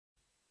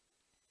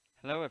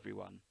Hello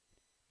everyone,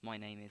 my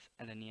name is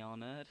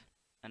Nerd,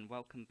 and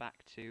welcome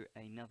back to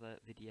another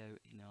video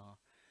in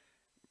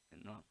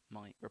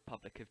my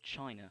Republic of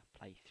China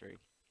playthrough.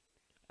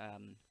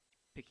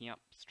 Picking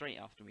up straight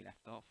after we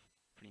left off,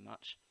 pretty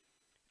much,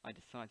 I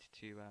decided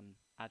to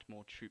add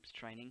more troops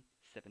training,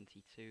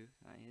 72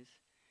 that is,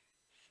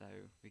 so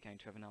we're going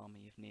to have an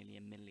army of nearly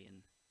 1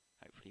 million,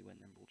 hopefully when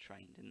they're all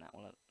trained, and that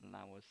will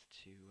allow us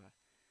to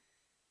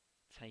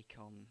take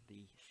on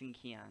the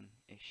Xinjiang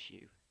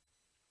issue.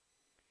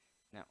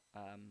 Now,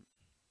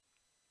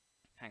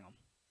 hang on.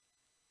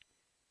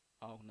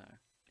 Oh no.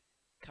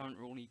 Current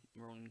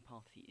ruling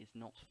party is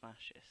not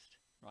fascist.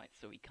 Right,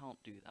 so we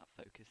can't do that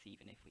focus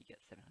even if we get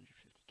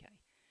 750k.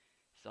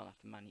 So I'll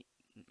have to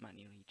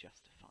manually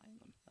justify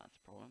them. That's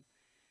a problem.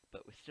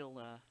 But we're still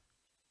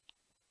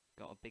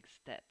got a big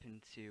step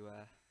into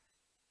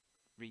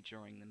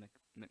redrawing the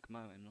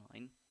McMahon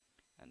line,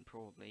 and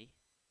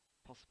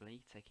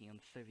possibly taking on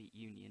the Soviet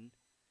Union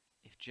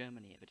if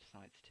Germany ever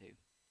decides to.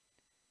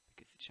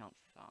 Because the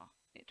chances are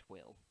it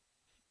will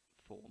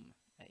form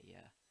a,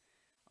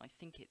 I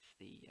think it's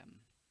the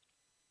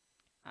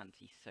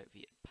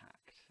anti-Soviet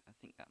pact. I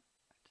think that,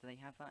 do they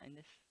have that in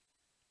this?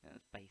 No,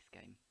 it's base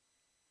game.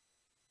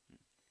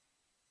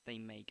 They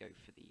may go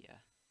for the,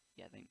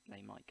 yeah,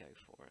 they might go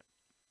for it.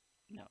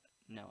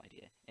 No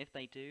idea. If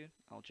they do,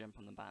 I'll jump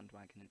on the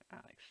bandwagon and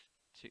annex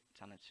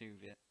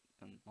Tanatuvia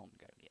and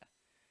Mongolia.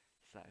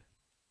 So,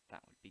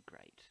 that would be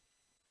great.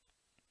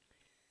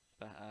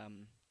 But,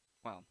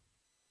 well,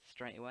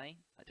 straight away,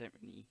 I don't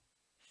really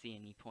see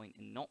any point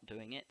in not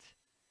doing it.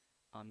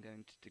 I'm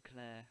going to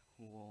declare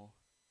war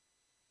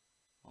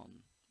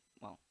on,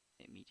 well,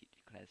 it immediately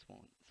declares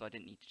war, so I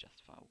didn't need to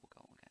justify a war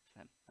goal against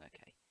them.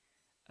 Okay.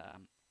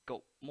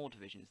 Got more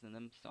divisions than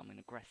them, so I'm in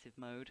aggressive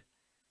mode.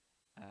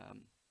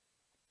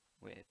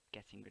 We're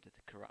getting rid of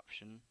the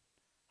corruption.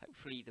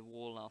 Hopefully the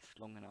war lasts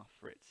long enough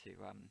for it to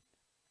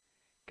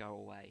go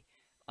away.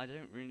 I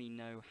don't really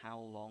know how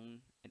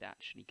long it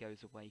actually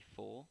goes away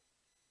for.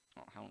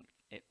 How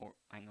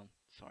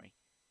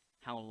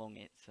long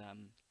it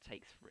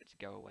takes for it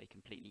to go away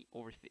completely,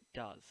 or if it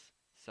does.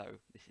 So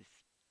this is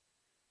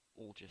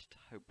all just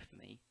hope for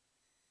me.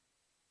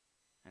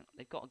 Hang on,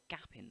 they've got a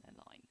gap in their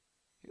line.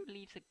 Who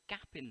leaves a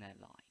gap in their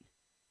line?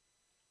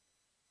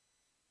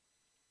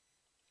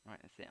 Right,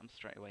 that's it. I'm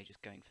straight away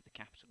just going for the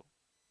capital.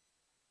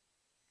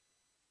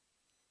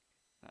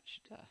 That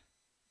should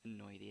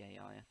annoy the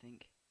AI, I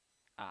think.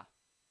 Ah,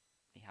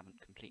 they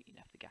haven't completely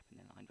left the gap in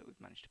their line, but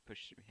we've managed to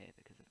push through here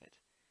because of it.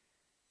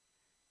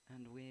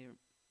 And we're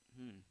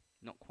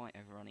not quite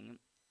overrunning them.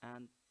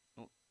 And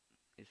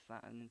is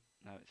that no,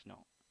 it's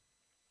not.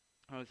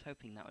 I was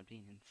hoping that would be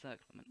an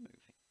encirclement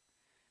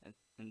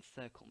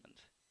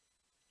encirclement,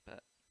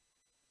 but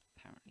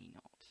apparently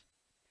not.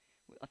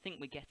 I think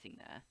we're getting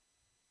there.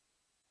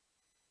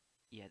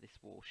 Yeah, this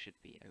war should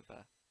be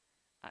over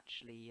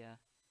actually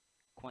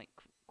quite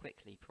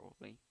quickly,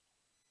 probably.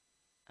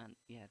 And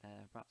yeah,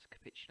 they're about to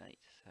capitulate,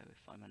 so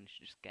if I manage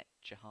to just get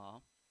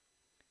Jahar,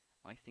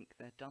 I think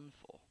they're done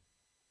for.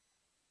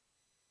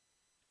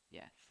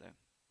 Yeah, so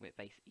we're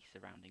basically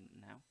surrounding them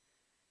now.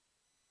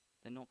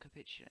 They're not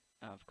capitulating.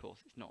 Oh, of course,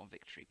 it's not a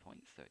victory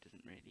point, so it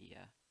doesn't really,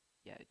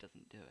 yeah, it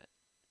doesn't do it.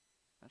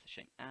 That's a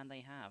shame. And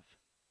they have.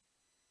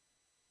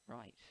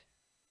 Right.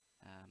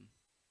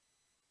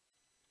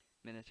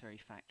 Military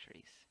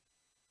factories.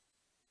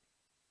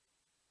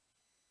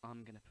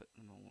 I'm going to put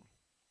them all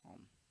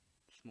on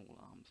small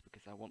arms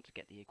because I want to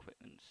get the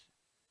equipment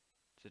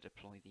to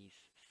deploy these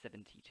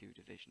 72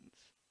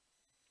 divisions.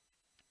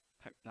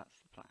 Hope that's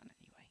the plan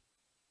anyway.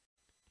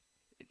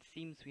 It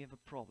seems we have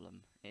a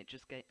problem. I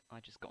just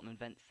got an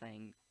event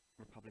saying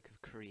Republic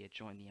of Korea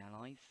joined the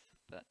Allies,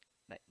 but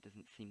that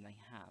doesn't seem they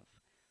have.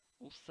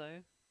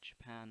 Also,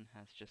 Japan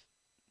has just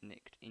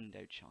nicked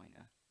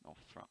Indochina off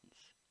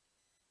France.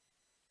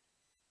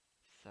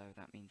 So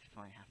that means if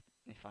I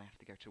have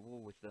to go to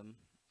war with them,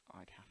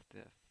 I'm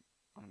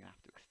gonna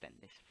have to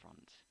extend this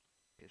front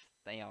because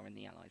they are in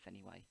the Allies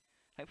anyway.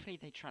 Hopefully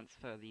they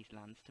transfer these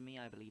lands to me.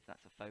 I believe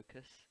that's a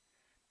focus.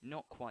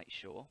 Not quite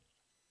sure.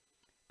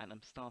 And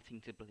I'm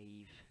starting to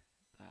believe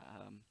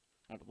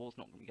well, the war's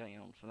not going to be going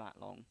on for that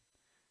long,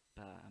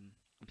 but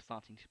I'm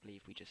starting to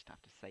believe we just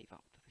have to save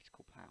up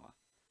political power,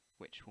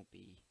 which will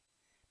be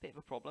a bit of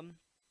a problem,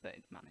 but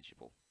it's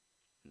manageable.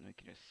 And we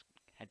can just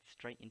head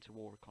straight into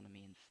war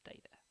economy and stay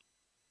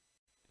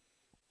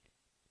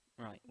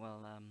there. Right,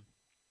 well,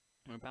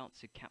 we're about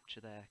to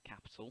capture their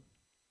capital.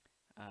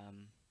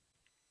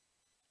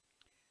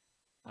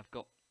 I've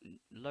got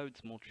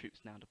loads more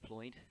troops now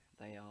deployed.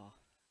 They are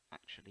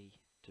actually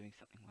doing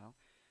something well.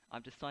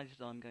 I've decided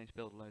I'm going to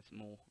build loads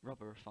more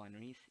rubber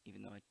refineries,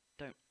 even though I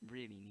don't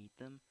really need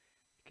them,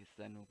 because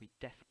then we'll be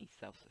definitely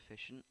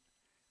self-sufficient,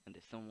 and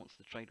if someone wants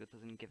to trade with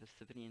us and give us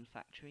civilian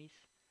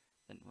factories,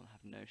 then we'll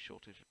have no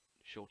shortage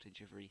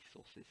of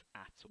resources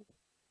at all.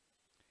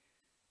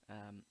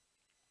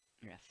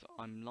 Yeah, so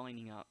I'm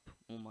lining up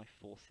all my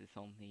forces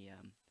on the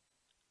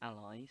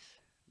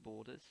Allies'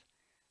 borders,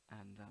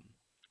 and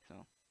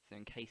so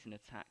in case an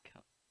attack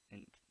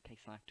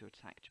case I have to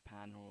attack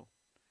Japan or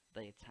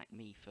they attack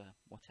me for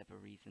whatever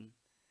reason,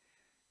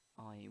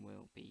 I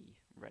will be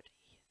ready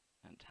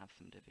and have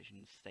some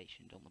divisions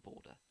stationed on the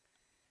border.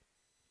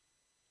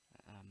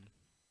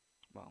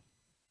 Well,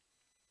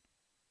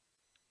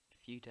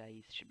 a few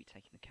days, should be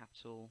taking the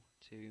capital.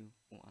 2,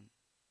 1.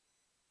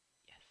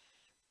 Yes.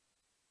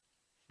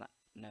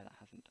 No, that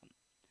hasn't done.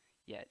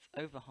 Yeah, it's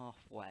over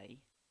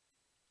halfway,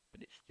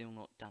 but it's still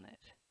not done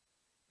it,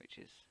 which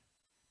is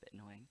a bit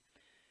annoying.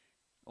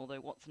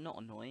 Although what's not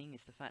annoying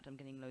is the fact I'm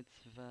getting loads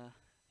of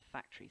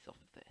factories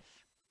off of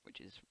this, which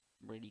is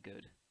really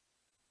good.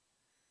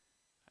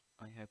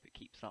 I hope it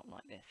keeps up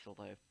like this,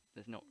 although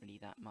there's not really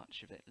that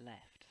much of it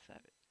left, so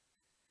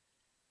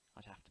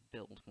I'd have to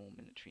build more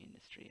military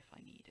industry if I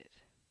need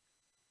it.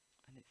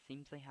 And it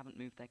seems they haven't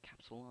moved their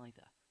capital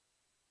either,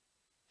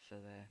 so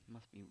they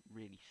must be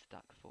really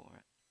stuck for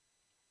it.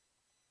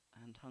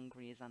 And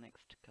Hungary is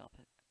annexed to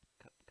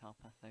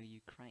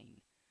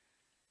Carpatho-Ukraine.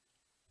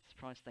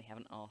 Surprised they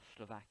haven't asked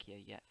Slovakia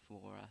yet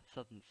for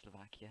southern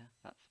Slovakia.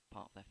 That's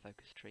part of their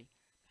focus tree,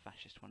 the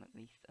fascist one at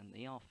least, and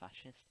they are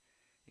fascist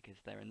because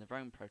they're in the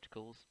Rome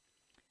Protocols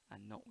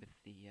and not with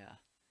the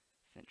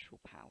Central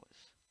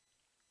Powers.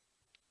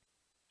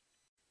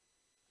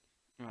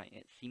 Right,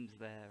 it seems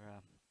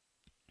they're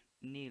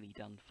nearly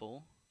done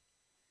for,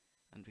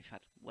 and we've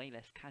had way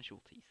less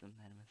casualties than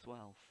them as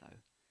well, so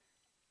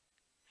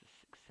it's a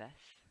success.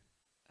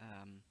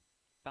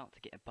 About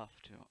to get a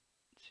buff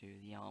to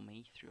the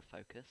army through a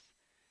focus,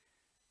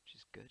 which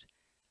is good.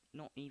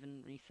 Not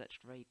even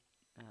researched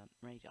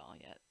radar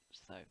yet,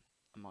 so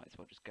I might as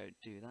well just go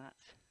do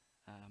that.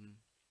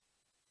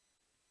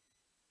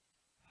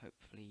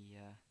 Hopefully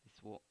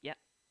this war... Yep,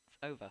 it's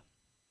over.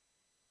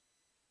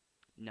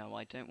 No,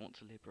 I don't want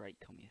to liberate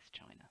Communist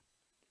China.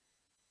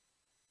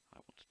 I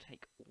want to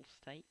take all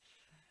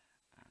states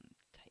and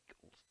take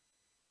all...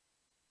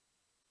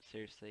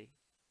 Seriously?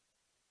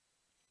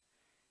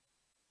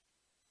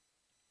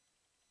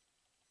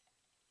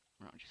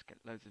 Right, I'll just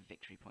get loads of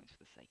victory points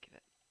for the sake of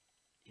it.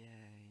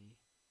 Yay.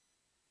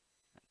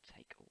 And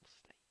take all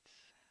states.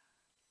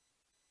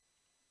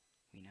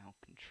 We now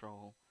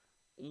control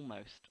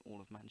almost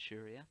all of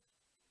Manchuria.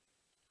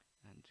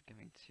 And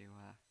going to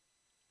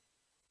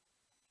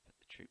put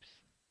the troops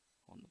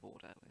on the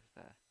border with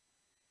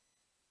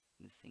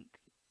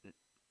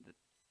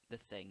the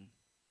thing.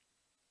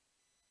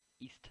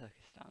 East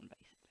Turkestan,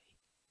 basically.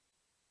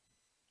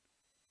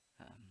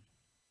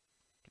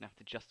 Gonna have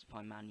to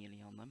justify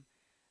manually on them.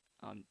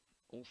 I'm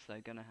also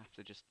gonna have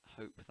to just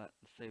hope that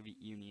the Soviet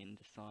Union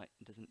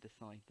doesn't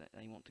decide that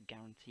they want to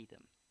guarantee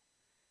them,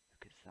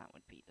 because that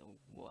would be the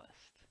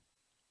worst.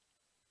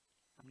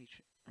 How many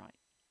right?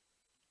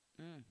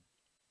 I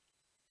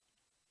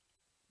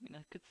mean,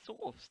 I could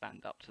sort of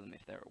stand up to them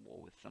if they're at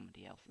war with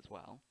somebody else as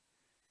well,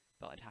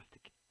 but I'd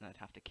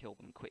have to kill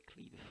them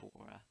quickly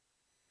before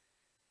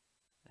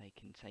they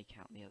can take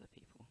out the other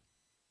people,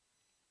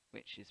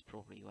 which is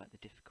probably where the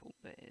difficult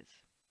bit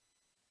is.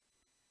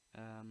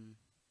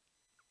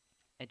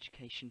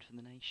 Education for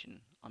the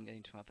nation. I'm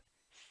going to have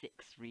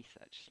 6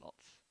 research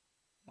slots.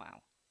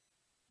 Wow.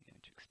 I'm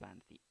going to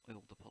expand the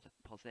oil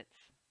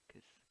deposits,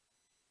 because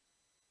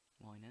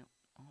why not?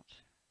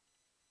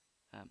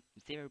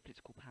 0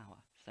 political power,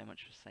 so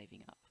much for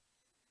saving up.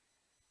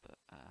 But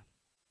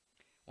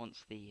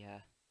once the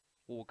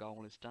war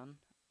goal is done,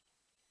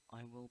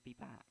 I will be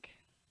back.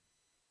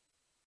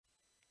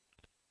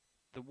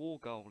 The war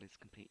goal is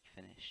completely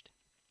finished,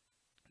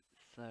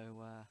 so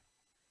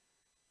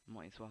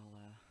might as well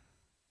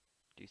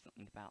do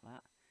something about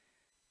that.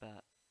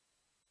 But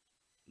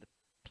the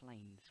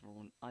planes are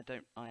on.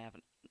 I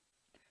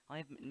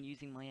haven't been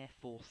using my air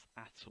force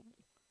at all,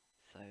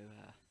 so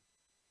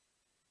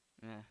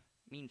yeah,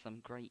 means I'm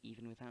great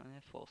even without an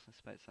air force. I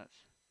suppose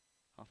that's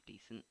half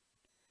decent.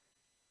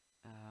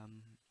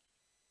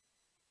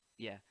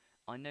 Yeah,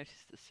 I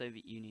noticed the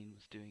Soviet Union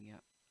was doing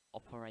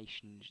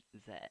Operation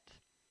Z.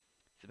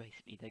 So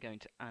basically, they're going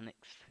to annex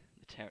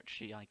the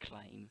territory I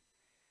claim,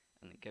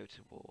 and then go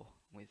to war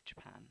with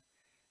Japan.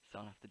 So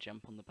I'll have to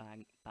jump on the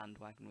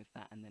bandwagon with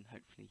that, and then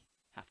hopefully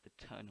have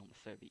to turn on the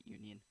Soviet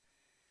Union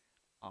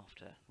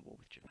after the war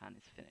with Japan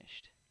is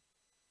finished.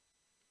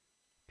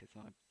 Because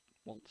I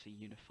want to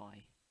unify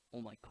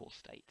all my core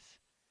states.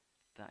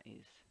 That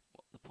is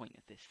what the point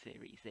of this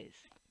series is,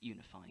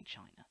 unifying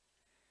China.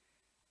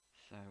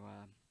 So,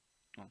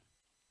 well,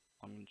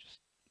 I'm going to just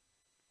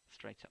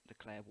straight up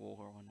declare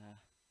war on,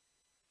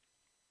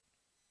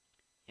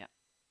 yeah,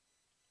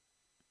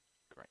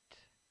 great.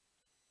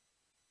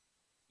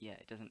 Yeah,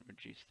 it doesn't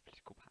reduce the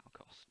political power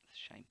cost, it's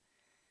a shame.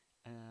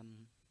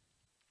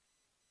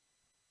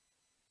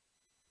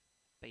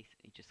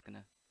 Basically just going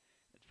to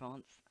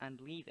advance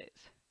and leave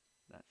it.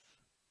 That's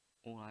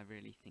all I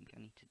really think I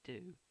need to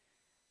do.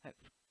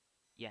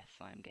 Yes,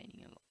 I am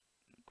gaining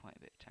quite a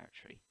bit of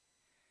territory.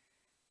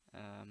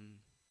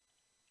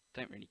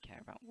 Don't really care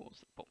about wars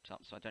that popped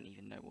up, so I don't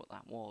even know what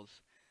that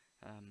was.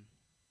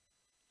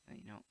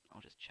 You know,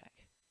 I'll just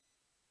check.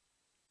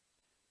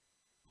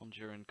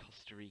 Honduran,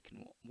 Costa Rican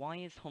war. Why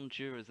is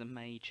Honduras a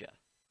major?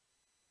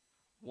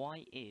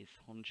 Why is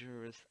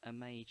Honduras a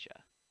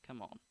major?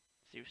 Come on,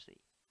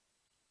 seriously.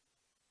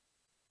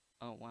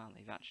 Oh wow,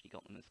 they've actually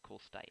got them as core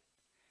state.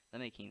 They're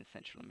making the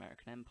Central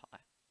American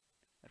Empire.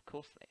 Of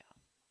course they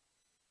are.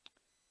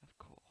 Of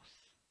course.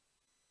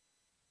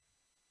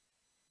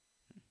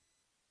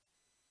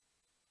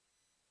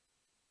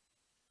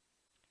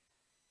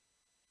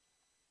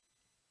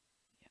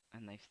 Yeah,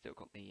 and they've still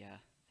got the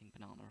thing,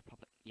 Banana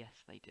Republic. Yes,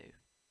 they do.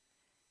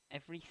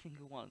 Every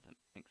single one of them,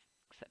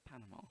 except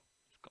Panama,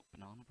 has got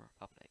Banana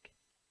Republic.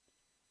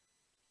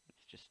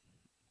 It's just,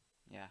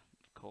 yeah,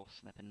 of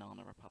course, they're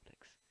Banana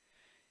Republics.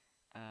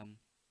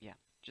 Yeah,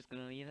 just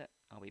gonna leave it.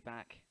 I'll be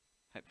back,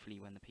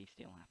 hopefully when the peace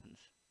deal happens.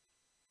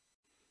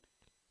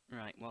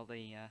 Right, well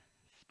the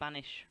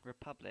Spanish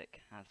Republic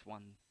has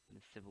won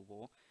the Civil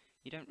War.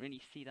 You don't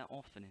really see that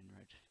often in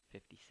Road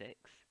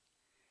 56.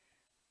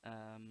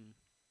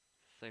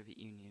 Soviet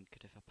Union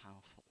could have a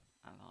powerful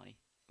ally,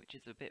 which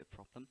is a bit of a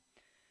problem.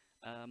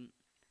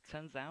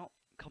 Turns out,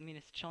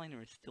 Communist China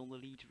is still the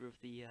leader of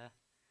the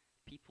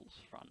People's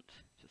Front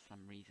for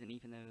some reason,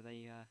 even though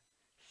they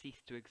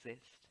ceased to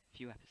exist a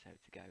few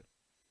episodes ago.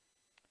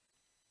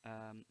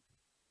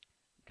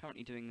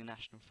 Currently doing the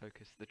national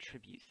focus, the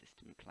tribute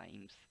system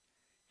claims,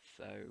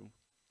 so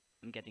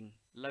I'm getting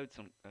loads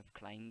of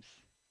claims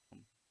on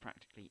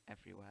practically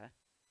everywhere,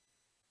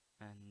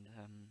 and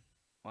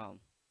well,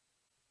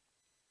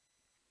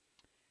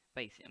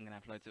 basically I'm going to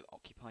have loads of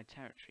occupied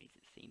territories,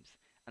 it seems,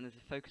 and there's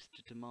a focus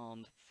to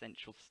demand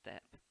Central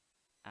Steppe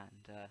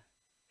and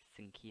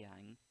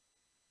Xinjiang,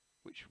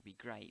 which would be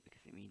great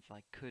because it means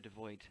I could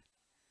avoid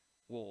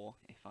war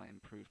if I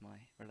improve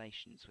my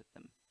relations with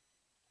them.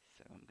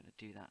 So I'm going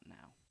to do that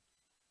now.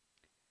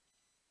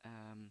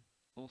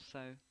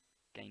 Also,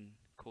 gain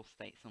core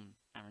states on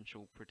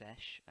Arunachal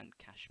Pradesh and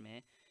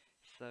Kashmir.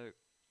 So,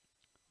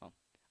 well,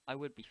 I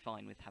would be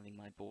fine with having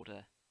my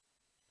border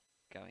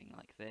going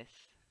like this,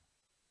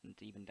 and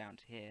even down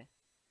to here.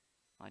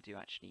 I do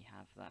actually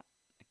have that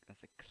as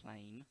a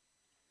claim,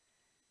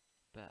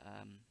 but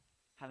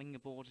having a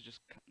border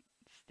just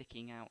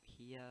sticking out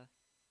here,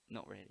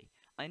 not really.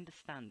 I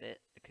understand it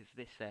because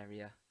this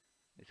area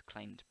was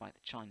claimed by the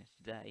China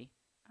today,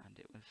 and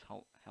it was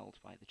held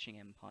by the Qing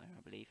Empire,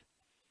 I believe.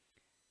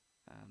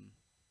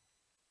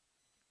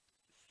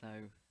 So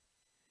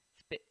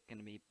it's going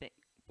to be a bit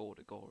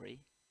border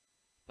gory,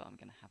 but I'm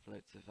going to have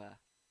loads of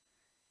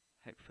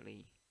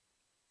hopefully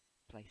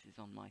places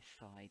on my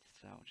side,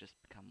 so I'll just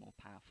become more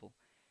powerful.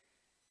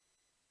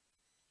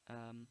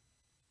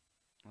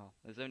 Well,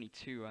 there's only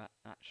two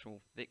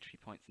actual victory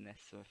points in this,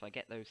 so if I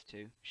get those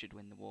two, should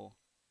win the war.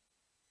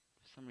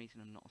 For some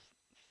reason I'm not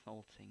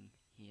assaulting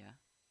here.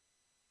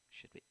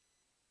 Should be.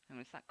 Oh,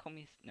 is that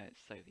communist? No, it's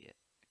Soviet.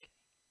 Okay.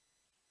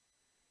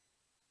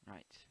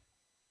 Right.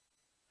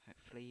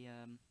 Hopefully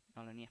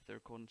I'll only have to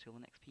record until the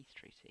next peace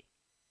treaty.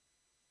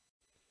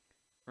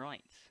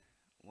 Right.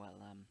 Well,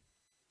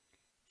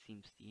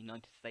 seems the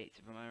United States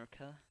of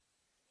America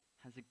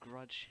has a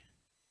grudge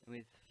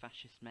with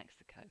fascist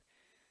Mexico.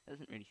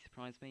 Doesn't really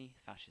surprise me.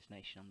 Fascist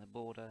nation on the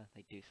border.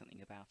 They do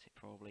something about it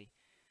probably.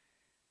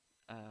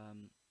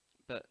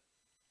 But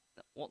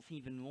what's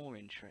even more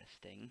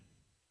interesting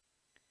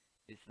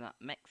is that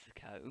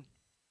Mexico,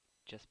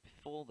 just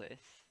before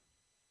this,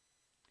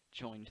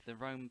 joined the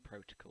Rome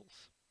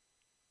Protocols.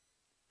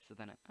 So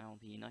then now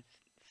the United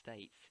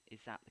States is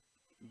at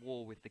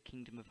war with the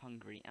Kingdom of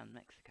Hungary and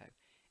Mexico.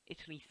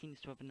 Italy seems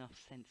to have enough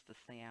sense to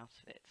stay out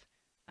of it,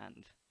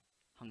 and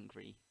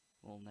Hungary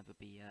will never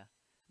be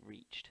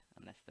reached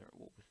unless they're at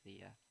war with the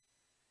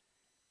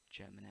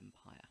German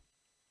Empire.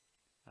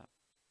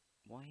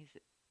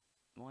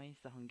 Why is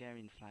the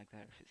Hungarian flag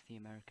there if it's the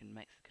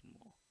American-Mexican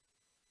war?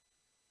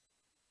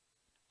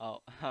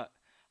 Oh,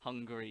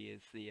 Hungary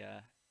is the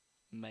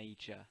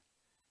major,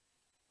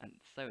 and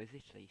so is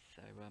Italy.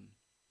 So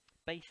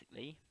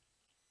basically,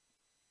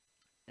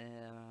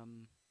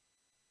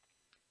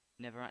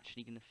 never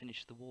actually going to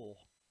finish the war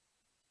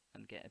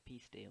and get a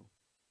peace deal,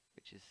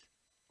 which is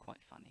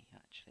quite funny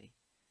actually.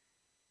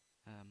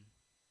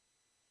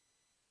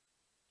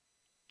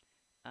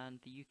 And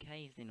the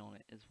UK is in on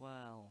it as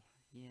well.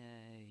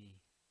 Yay!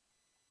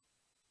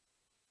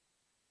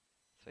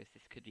 So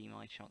this could be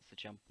my chance to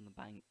jump on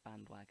the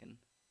bandwagon,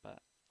 but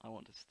I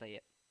want to stay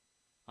at.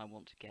 I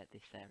want to get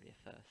this area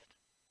first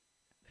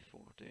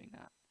before doing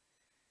that.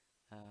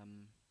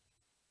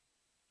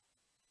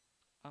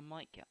 I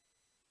might get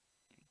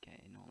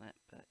in on it,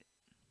 but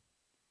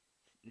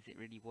is it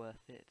really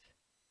worth it?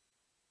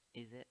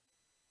 Is it?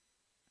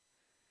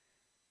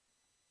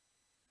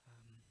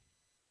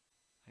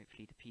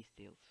 Hopefully the peace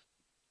deal's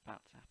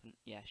about to happen.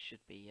 Yeah,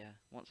 should be.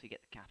 Once we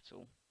get the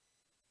capital.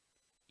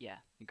 Yeah,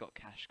 we got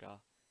Kashgar.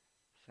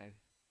 So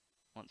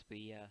once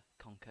we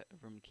conquer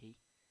Urumqi,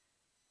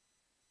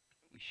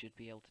 we should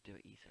be able to do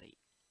it easily.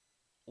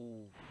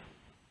 Ooh.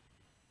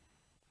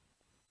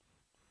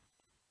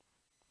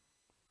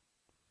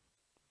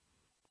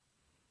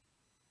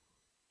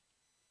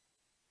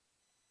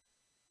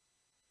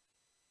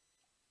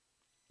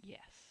 Yes.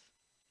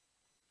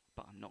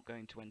 But I'm not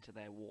going to enter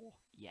their war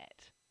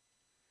yet.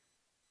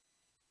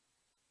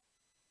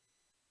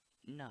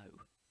 No.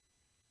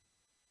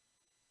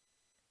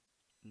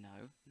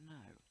 No, no.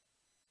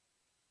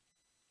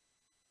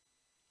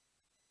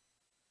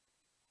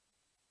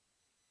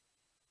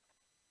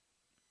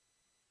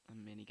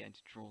 I'm merely going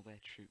to draw their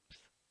troops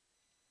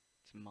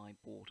to my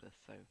border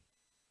so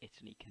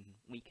Italy can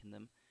weaken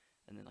them,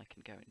 and then I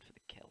can go in for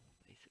the kill,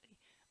 basically.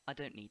 I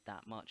don't need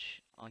that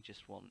much, I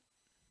just want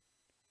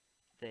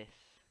this,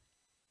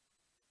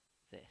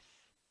 this,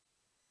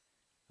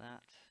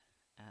 that,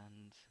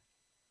 and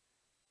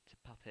to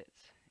puppet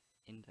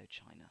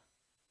Indochina,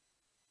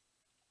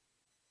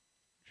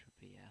 which would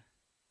be a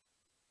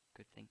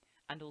good thing.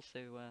 And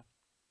also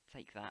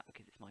take that,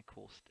 because it's my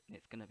core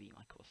it's going to be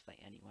my core state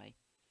anyway.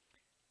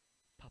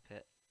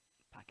 Puppet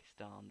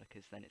Pakistan,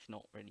 because then it's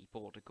not really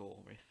border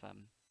gore if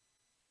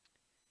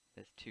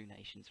there's two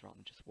nations rather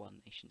than just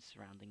one nation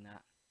surrounding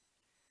that.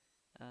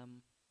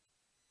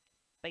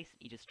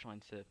 Basically just trying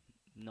to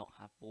not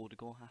have border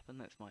gore happen,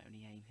 that's my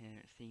only aim here,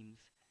 it seems.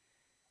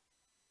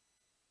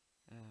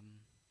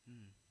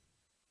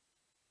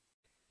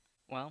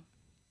 Well,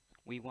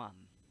 we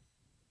won.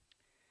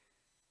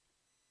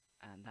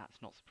 And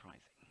that's not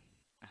surprising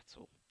at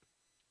all.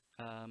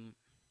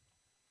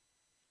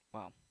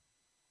 Well,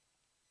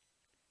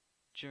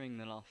 since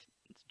when I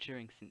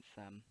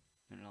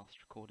last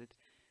recorded,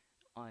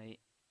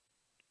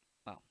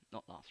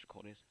 not last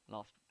recorded,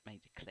 last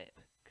made a clip,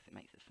 because it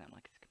makes it sound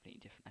like it's a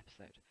completely different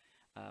episode.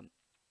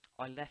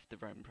 I left the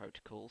Roman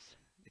protocols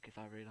because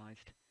I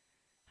realised,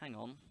 hang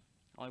on,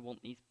 I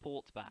want these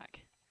ports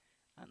back,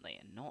 and they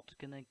are not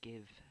gonna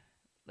give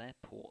their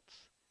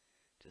ports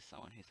to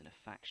someone who's in a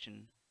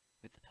faction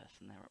with the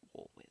person they're at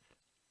war with.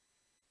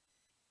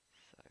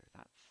 So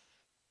that's,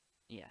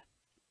 yeah.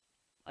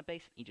 I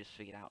basically just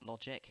figured out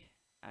logic,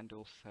 and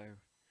also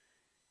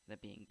they're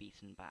being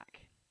beaten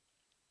back.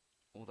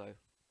 Although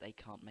they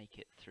can't make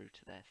it through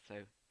to there,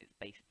 so it's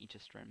basically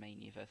just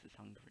Romania versus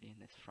Hungary in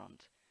this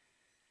front.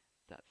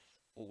 That's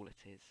all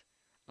it is.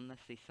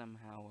 Unless they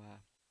somehow,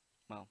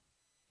 well,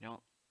 you know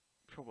what?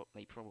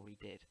 Probably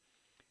did.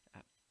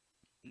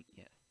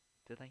 Yeah.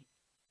 Did they?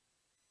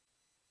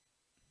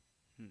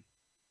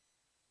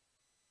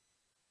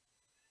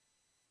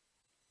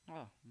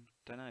 Oh,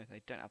 don't know.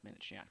 They don't have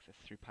military access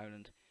through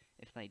Poland.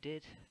 If they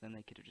did, then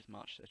they could have just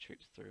marched their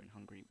troops through and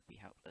Hungary would be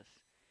helpless.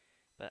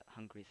 But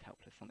Hungary's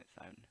helpless on its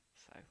own,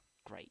 so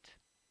great.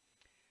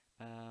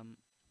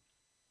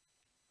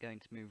 Going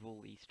to move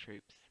all these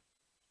troops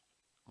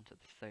onto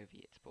the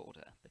Soviet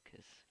border,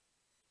 because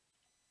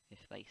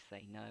if they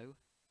say no,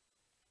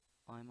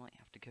 I might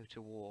have to go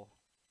to war,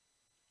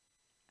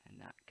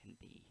 and that can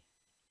be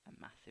a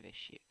massive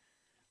issue.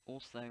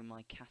 Also,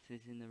 my cat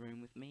is in the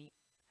room with me,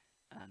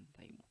 and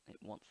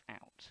it wants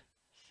out,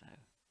 so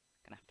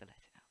I'm gonna have to let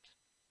it out.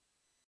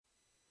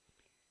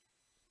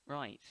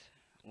 Right,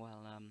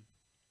 well,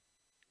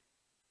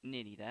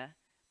 nearly there.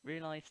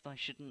 Realised I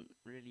shouldn't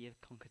really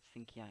have conquered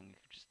Xinjiang,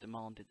 I've just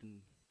demanded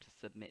them to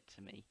submit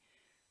to me.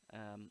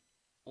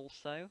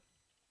 Also,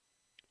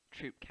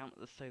 troop count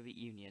of the Soviet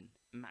Union,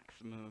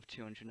 maximum of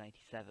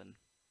 287.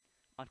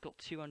 I've got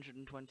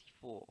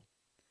 224.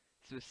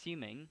 So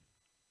assuming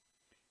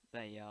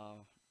they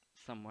are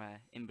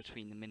somewhere in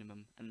between the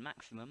minimum and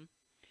maximum,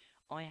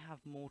 I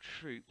have more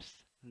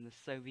troops than the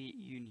Soviet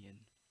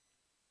Union.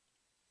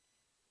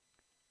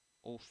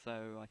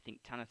 Also, I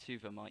think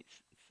Tanatuva might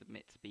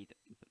submit to be,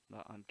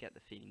 but I get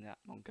the feeling that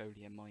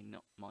Mongolia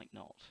might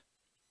not,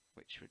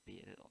 which would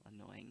be a little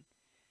annoying.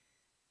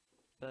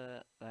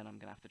 But then I'm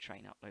going to have to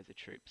train up loads of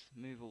troops,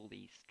 move all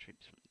these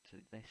troops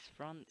to this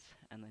front,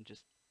 and then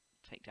just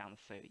take down the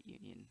Soviet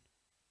Union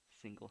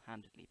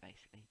single-handedly,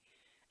 basically.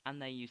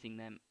 And they're using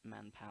their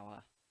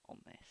manpower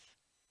on this.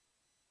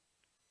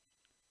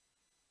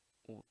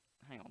 Or,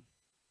 hang on.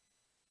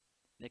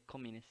 They're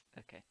communist,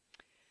 okay.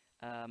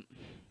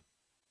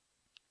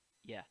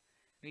 Yeah,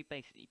 we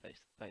basically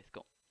both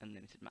got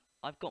unlimited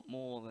I've got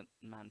more than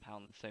manpower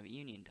than the Soviet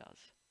Union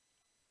does.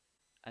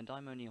 And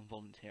I'm only on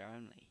volunteer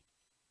only.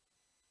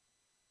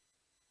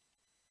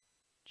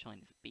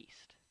 China's a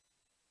beast.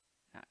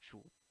 An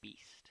actual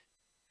beast.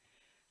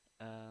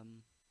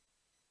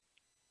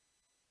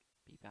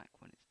 Be back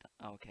when it's done.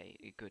 Oh, okay,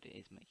 good, it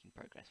is making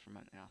progress for a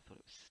moment now. I thought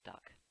it was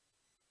stuck.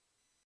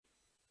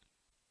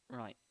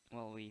 Right,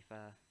 well, we've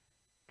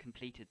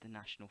completed the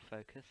national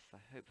focus, so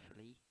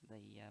hopefully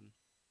they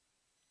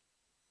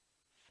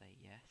say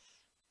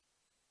yes.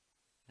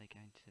 They're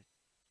going to...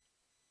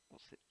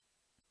 What's it?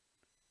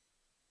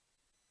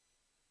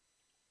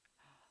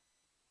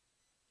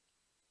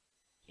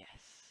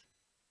 Yes,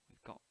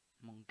 we've got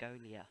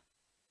Mongolia.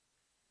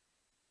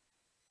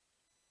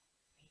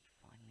 We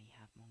finally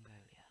have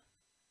Mongolia.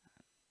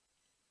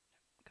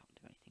 Can't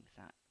do anything with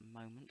that at the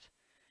moment.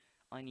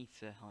 I need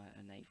to hire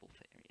a naval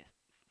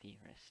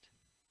theorist.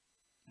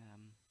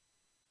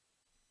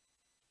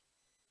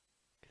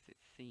 Because it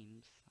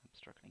seems I'm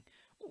struggling.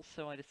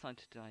 Also, I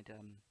decided I'd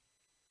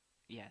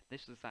yeah,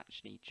 this was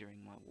actually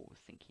during my war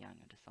with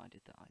Xinjiang. I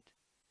decided that I'd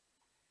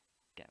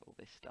get all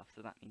this stuff,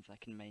 so that means I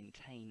can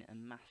maintain a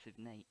massive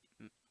navy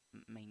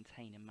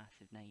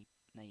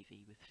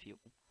with fuel.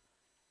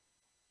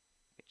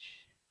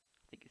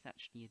 is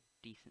actually a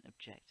decent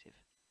objective.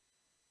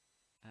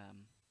 Are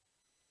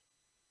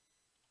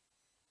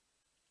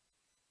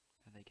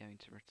they going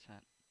to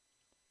return?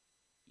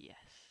 Yes,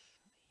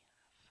 they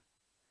have.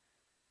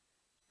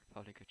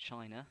 Republic of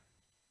China,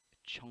 a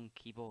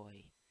chunky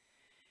boy.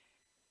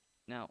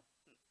 Now,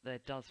 there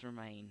does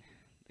remain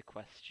the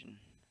question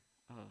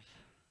of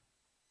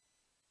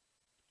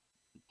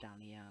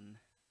Dalian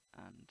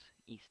and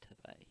East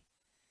Hebei.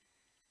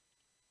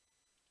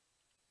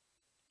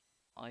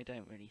 I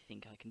don't really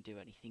think I can do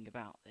anything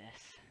about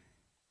this.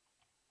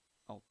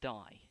 I'll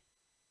die,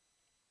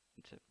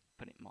 to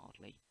put it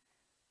mildly.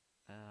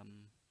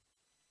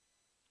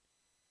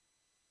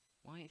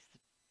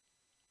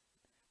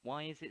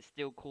 Why is it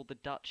still called the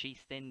Dutch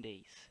East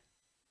Indies?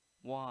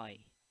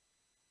 Why?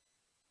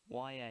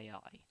 Why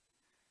AI?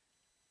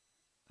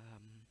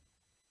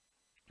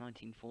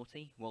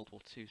 1940, World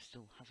War II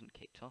still hasn't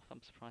kicked off.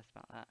 I'm surprised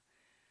about that.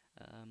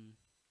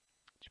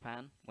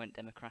 Japan went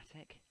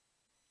democratic.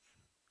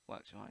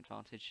 Worked to my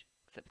advantage,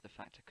 except for the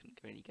fact I couldn't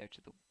really go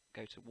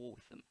to war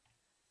with them.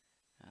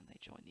 And they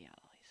joined the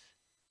Allies.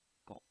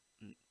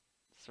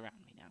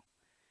 Surround me now.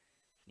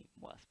 It's an even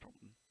worse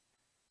problem.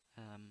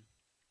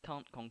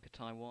 Can't conquer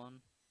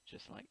Taiwan,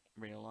 just like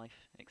real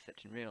life,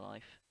 except in real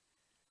life,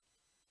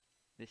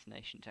 this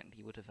nation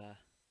technically would have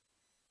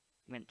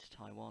went to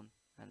Taiwan,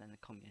 and then the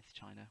communist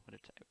China would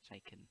have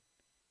taken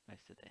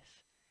most of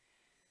this.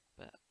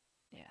 But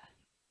yeah,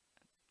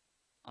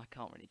 I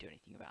can't really do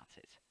anything about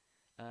it.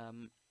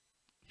 I'll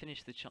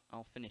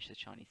finish the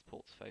Chinese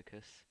ports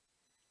focus,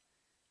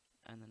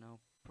 and then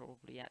I'll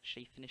probably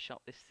actually finish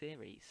up this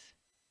series.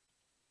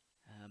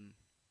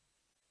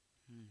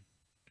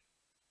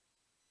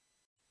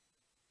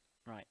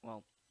 Right,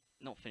 well,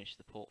 not finish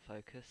the port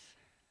focus.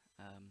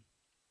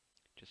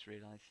 Just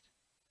realised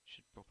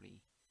should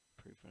probably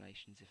improve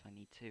relations if I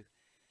need to.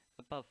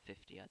 Above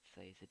 50, I'd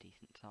say, is a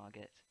decent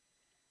target.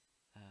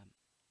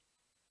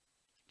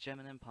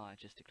 German Empire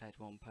just declared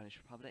war on Polish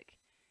Republic.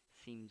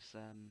 Seems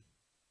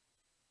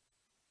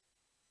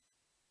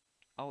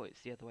oh,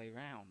 it's the other way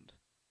round.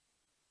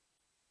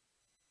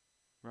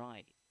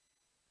 Right.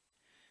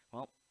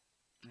 Well,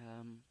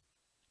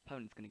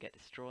 Poland's going to get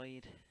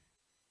destroyed.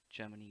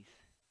 Germany's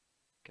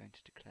going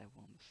to declare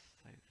war on the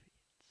Soviets.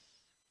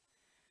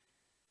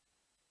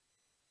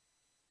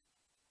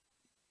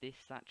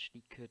 This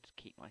actually could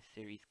keep my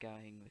series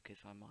going because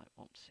I might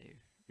want to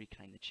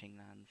reclaim the Qing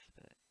lands,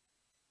 but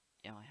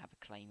yeah, I have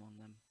a claim on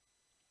them.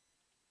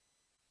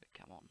 But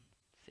come on,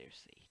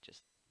 seriously,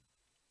 just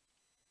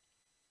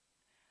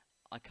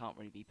I can't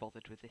really be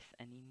bothered with this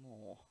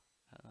anymore.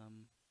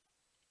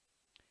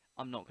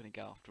 I'm not going to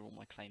go after all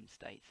my claim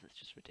states, that's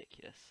just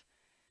ridiculous.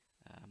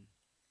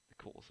 The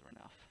calls are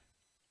enough.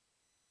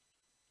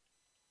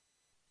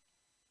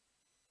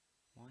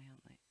 Why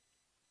aren't they?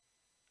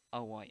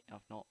 Oh wait,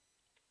 I've not.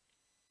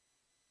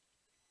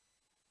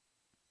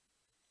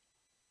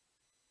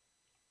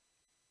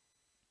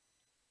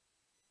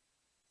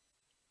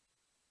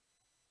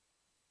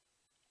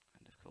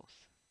 And of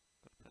course,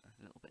 got to put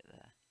a little bit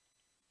there.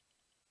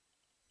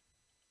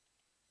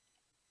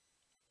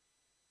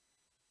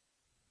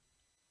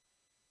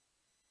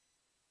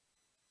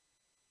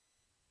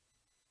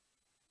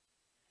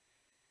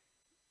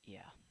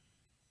 Yeah.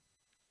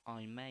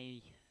 I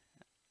may,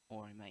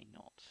 or I may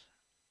not,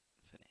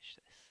 finish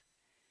this.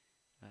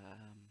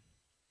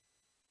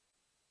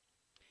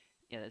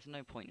 Yeah, there's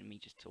no point in me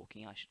just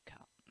talking, I should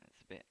cut.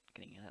 It's a bit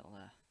getting a little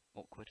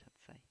awkward,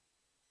 I'd say.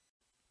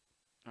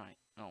 Right,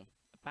 oh,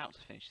 about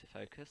to finish the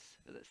focus,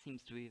 but that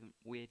seems to be a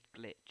weird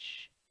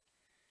glitch.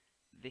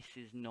 This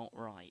is not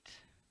right.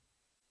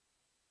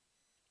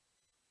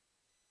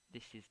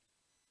 This is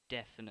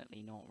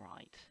definitely not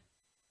right.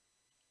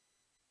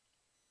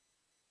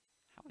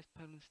 How is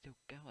Poland still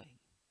going?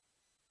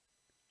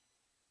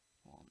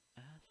 What on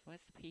earth?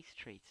 Where's the peace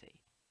treaty?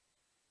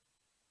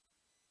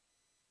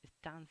 Is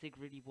Danzig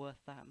really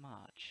worth that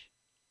much?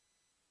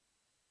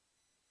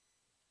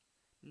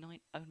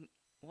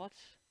 What?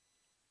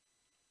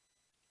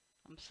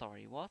 I'm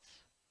sorry, what?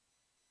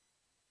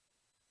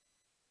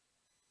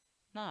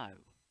 No.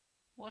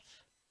 What?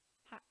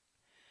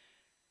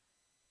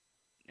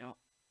 You know,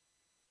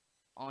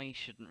 I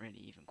shouldn't really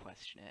even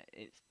question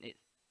it.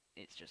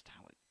 It's just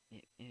how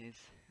it is.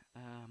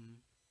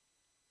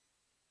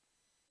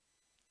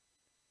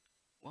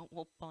 Well,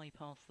 we'll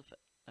bypass the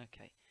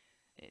okay.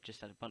 It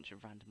just had a bunch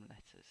of random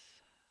letters.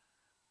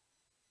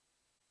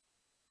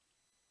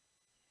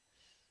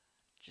 Yes.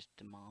 Just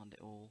demand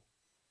it all.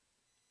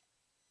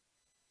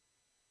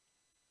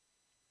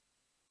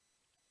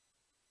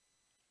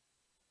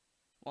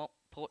 Well,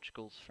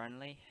 Portugal's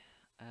friendly.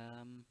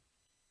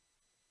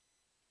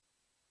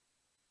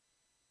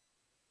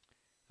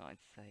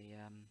 I'd say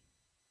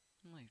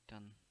I've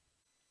done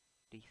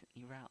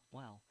decently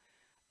well.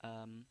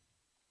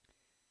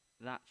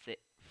 That's it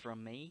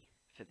from me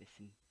for this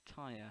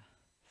entire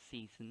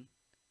season.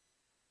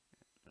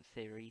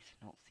 Series,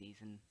 not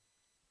season.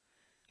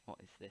 What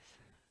is this?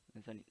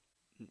 It's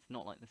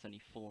not like there's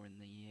only 4 in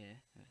the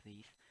year of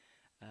these.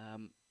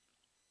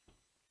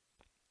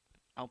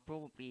 I'll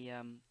probably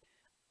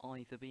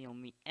either be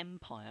on the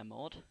Empire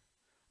mod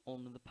or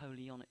on the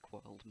Napoleonic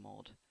World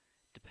mod.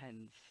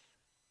 Depends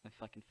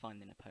if I can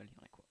find the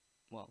Napoleonic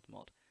World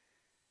mod,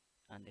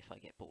 and if I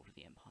get bored of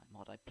the Empire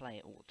mod. I play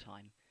it all the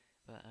time,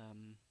 but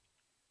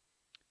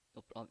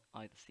you'll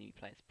either see me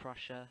play as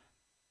Prussia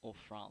or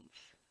France,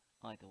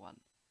 either one.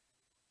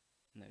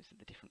 And those are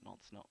the different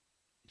mods, not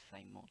the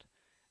same mod.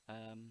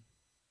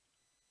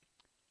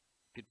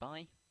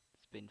 Goodbye,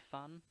 it's been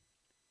fun.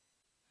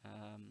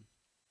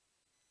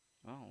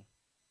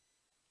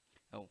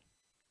 Oh,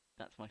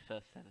 that's my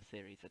first ever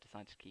series. I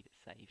decided to keep it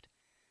saved.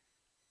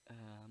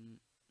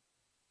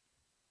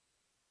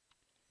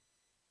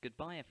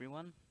 Goodbye,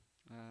 everyone.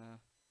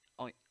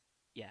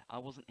 Yeah, I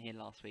wasn't here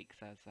last week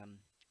because I was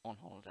on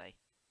holiday.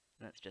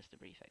 That's just a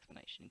brief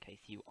explanation in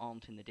case you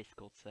aren't in the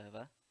Discord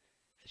server.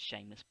 It's a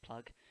shameless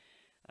plug.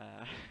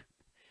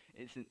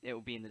 It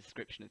will be in the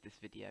description of this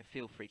video.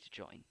 Feel free to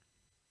join.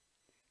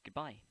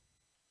 Goodbye.